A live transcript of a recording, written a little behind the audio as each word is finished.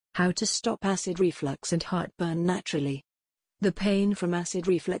How to stop acid reflux and heartburn naturally. The pain from acid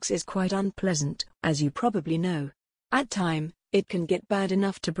reflux is quite unpleasant, as you probably know. At times, it can get bad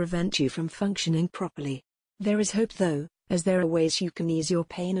enough to prevent you from functioning properly. There is hope though, as there are ways you can ease your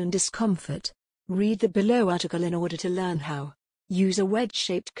pain and discomfort. Read the below article in order to learn how. Use a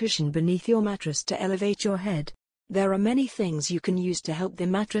wedge-shaped cushion beneath your mattress to elevate your head. There are many things you can use to help the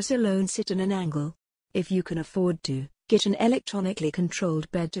mattress alone sit in an angle. If you can afford to, get an electronically controlled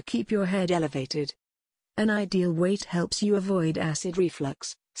bed to keep your head elevated. An ideal weight helps you avoid acid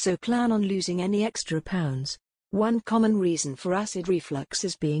reflux, so plan on losing any extra pounds. One common reason for acid reflux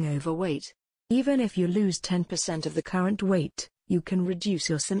is being overweight. Even if you lose 10% of the current weight, you can reduce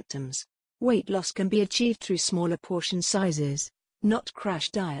your symptoms. Weight loss can be achieved through smaller portion sizes, not crash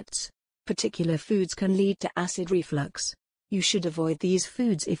diets. Particular foods can lead to acid reflux. You should avoid these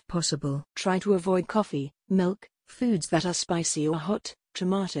foods if possible. Try to avoid coffee, milk, foods that are spicy or hot,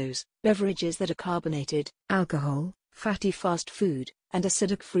 tomatoes, beverages that are carbonated, alcohol, fatty fast food, and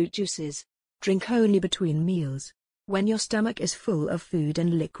acidic fruit juices. Drink only between meals. When your stomach is full of food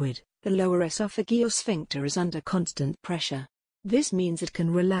and liquid, the lower esophageal sphincter is under constant pressure. This means it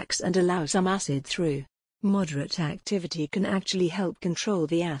can relax and allow some acid through. Moderate activity can actually help control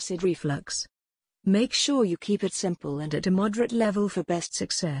the acid reflux. Make sure you keep it simple and at a moderate level for best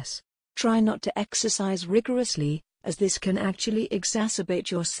success. Try not to exercise rigorously, as this can actually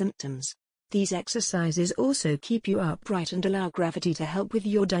exacerbate your symptoms. These exercises also keep you upright and allow gravity to help with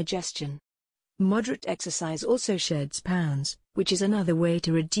your digestion. Moderate exercise also sheds pounds, which is another way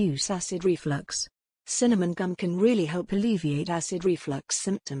to reduce acid reflux. Cinnamon gum can really help alleviate acid reflux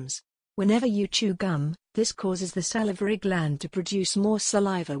symptoms. Whenever you chew gum, this causes the salivary gland to produce more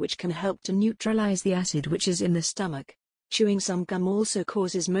saliva, which can help to neutralize the acid which is in the stomach. Chewing some gum also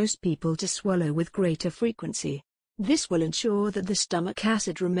causes most people to swallow with greater frequency. This will ensure that the stomach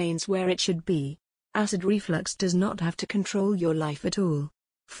acid remains where it should be. Acid reflux does not have to control your life at all.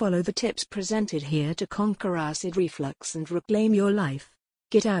 Follow the tips presented here to conquer acid reflux and reclaim your life.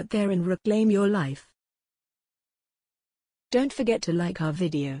 Get out there and reclaim your life. Don't forget to like our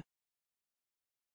video,